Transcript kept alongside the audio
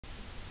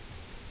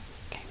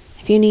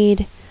If you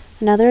need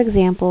another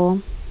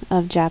example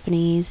of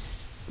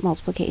Japanese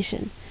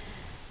multiplication,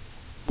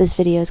 this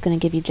video is going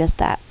to give you just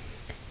that.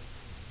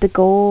 The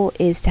goal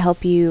is to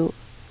help you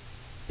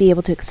be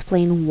able to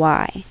explain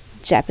why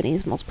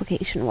Japanese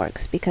multiplication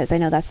works, because I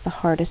know that's the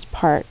hardest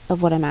part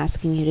of what I'm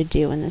asking you to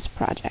do in this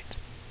project.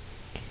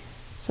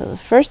 So the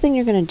first thing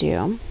you're going to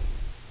do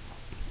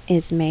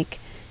is make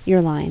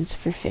your lines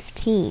for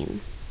 15.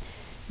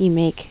 You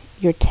make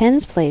your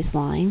tens place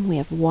line, we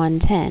have 1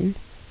 10,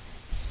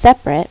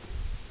 separate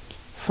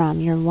from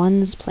your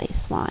ones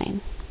place line.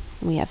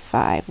 We have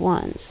 5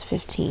 ones.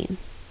 15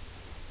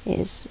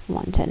 is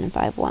 1 10 and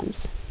 5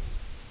 ones.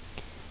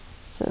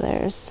 So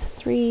there's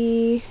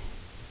 3,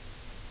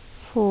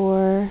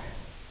 4,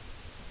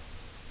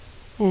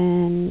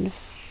 and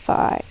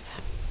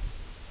 5.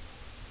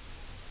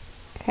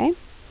 Okay?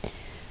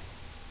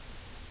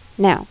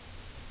 Now,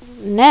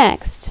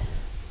 next,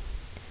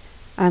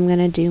 I'm going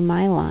to do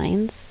my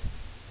lines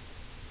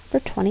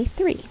for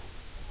 23.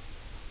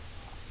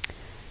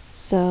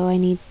 So I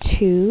need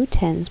 2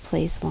 tens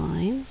place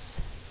lines,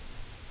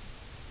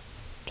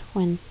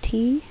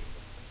 20,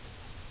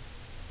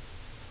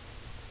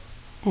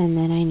 and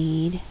then I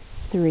need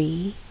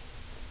 3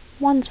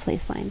 ones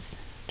place lines,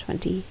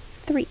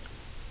 23.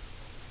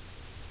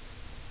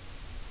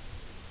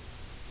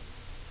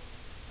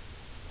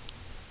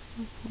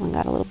 One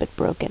got a little bit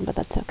broken, but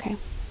that's okay.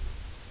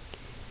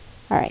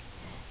 Alright,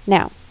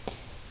 now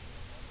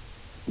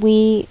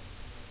we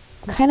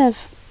kind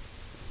of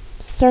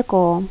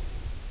circle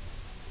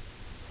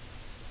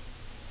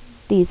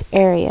these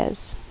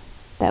areas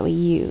that we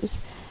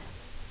use.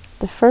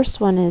 The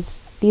first one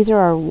is, these are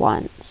our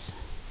ones.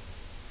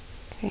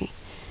 Okay.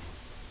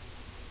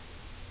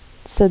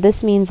 So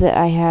this means that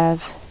I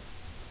have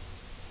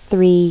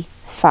 3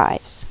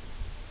 5s,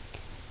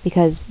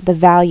 because the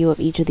value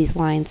of each of these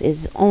lines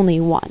is only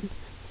 1.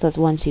 So it's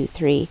 1, 2,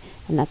 3,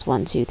 and that's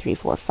 1, 2, 3,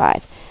 4,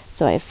 5.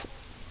 So I have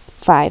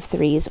 5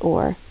 3s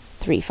or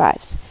 3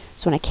 5s.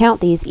 So when I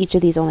count these, each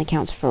of these only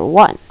counts for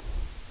 1.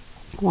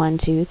 1,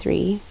 2,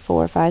 3,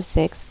 4, 5,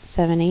 6,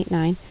 7, 8,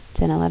 9,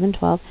 10, 11,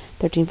 12,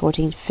 13,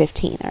 14,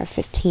 15. There are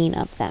 15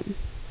 of them.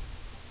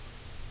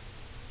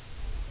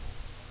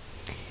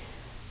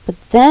 But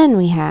then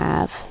we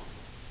have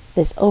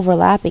this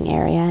overlapping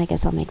area, I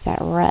guess I'll make that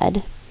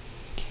red,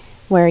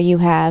 where you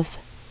have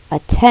a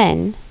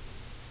 10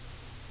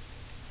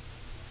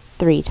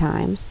 3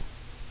 times,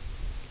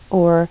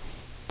 or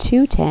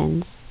 2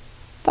 10s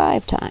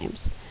 5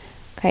 times.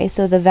 Okay,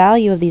 so the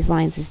value of these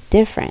lines is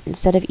different.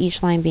 Instead of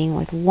each line being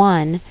worth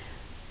 1,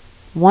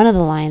 one of the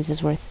lines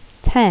is worth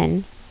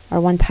 10, or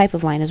one type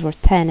of line is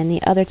worth 10, and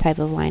the other type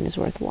of line is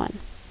worth 1.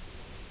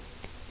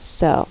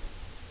 So,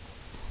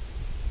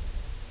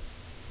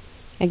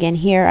 again,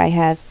 here I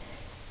have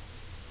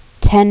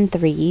 10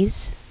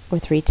 3s, or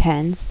 3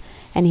 10s,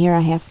 and here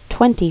I have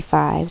 20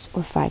 5s,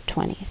 or 5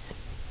 20s.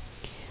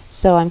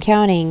 So I'm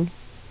counting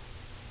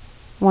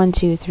 1,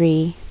 2,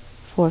 3,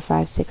 4,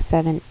 5, 6,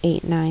 7,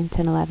 8, 9,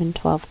 10, 11,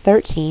 12,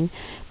 13,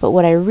 but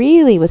what I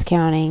really was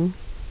counting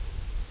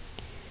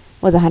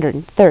was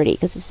 130,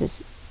 because this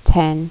is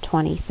 10,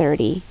 20,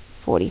 30,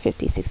 40,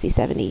 50, 60,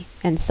 70,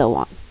 and so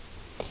on.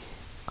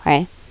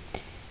 Okay?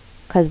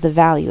 Because the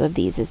value of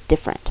these is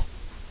different.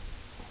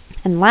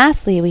 And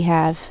lastly, we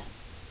have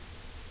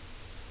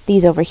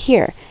these over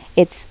here.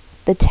 It's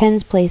the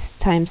tens place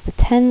times the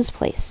tens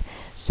place.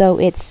 So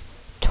it's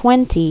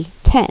 20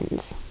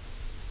 10s.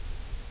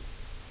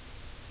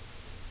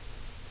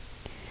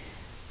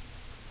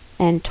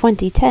 And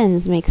 20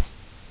 10s makes,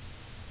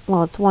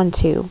 well, it's 1,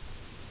 2,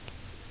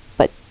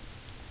 but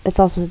it's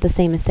also the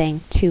same as saying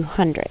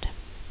 200.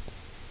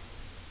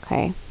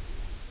 Okay?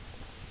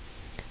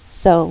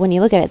 So when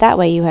you look at it that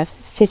way, you have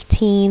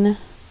 15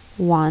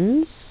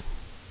 ones,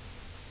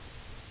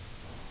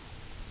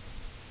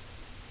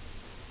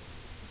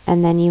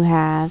 and then you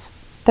have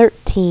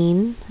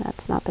 13,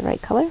 that's not the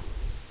right color,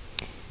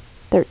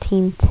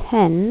 13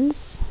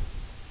 10s,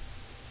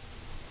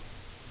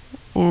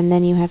 and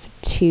then you have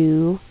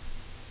 2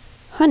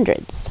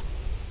 hundreds.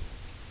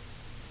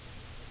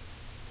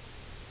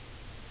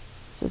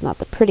 This is not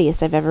the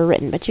prettiest I've ever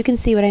written, but you can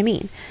see what I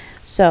mean.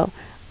 So,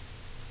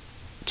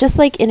 just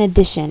like in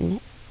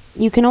addition,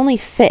 you can only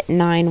fit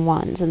 9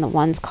 ones in the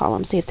ones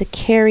column, so you have to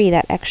carry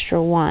that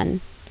extra 1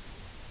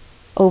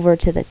 over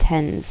to the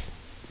tens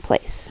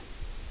place.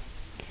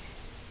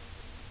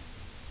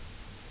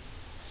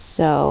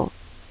 So,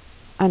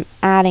 I'm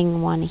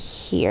adding 1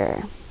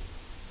 here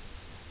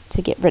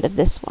to get rid of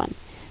this one.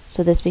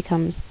 So this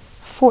becomes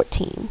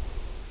 14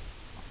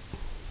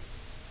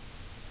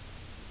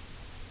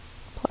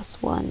 plus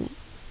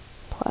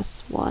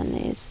 1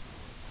 is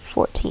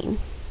 14.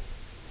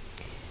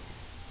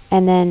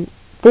 And then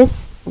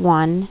this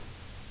one,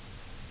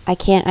 I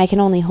can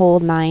only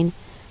hold 9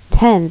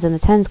 10s in the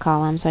tens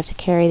column, so I have to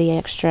carry the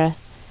extra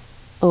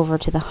over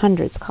to the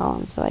hundreds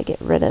column. So I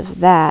get rid of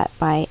that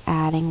by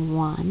adding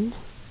 1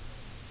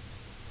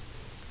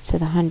 to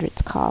the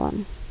hundreds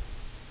column.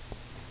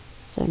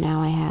 So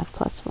now I have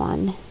plus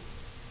 1.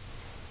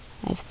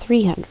 I have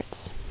 3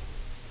 hundreds.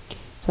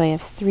 So I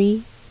have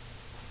 3,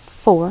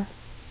 4,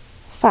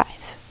 5.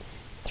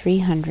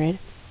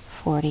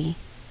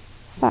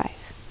 345.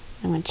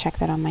 I'm going to check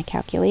that on my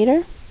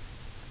calculator.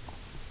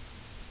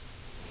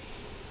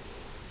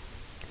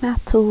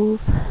 Math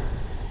tools,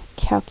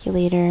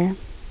 calculator.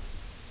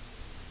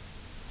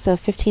 So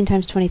 15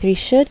 times 23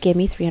 should give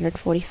me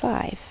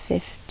 345.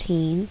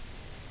 15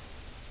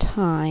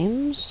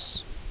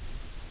 times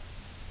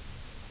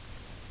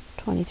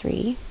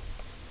 23,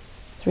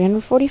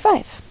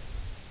 345.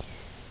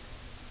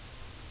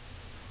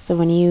 So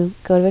when you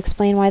go to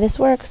explain why this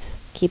works,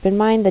 keep in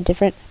mind the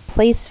different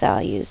place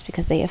values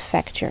because they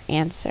affect your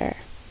answer.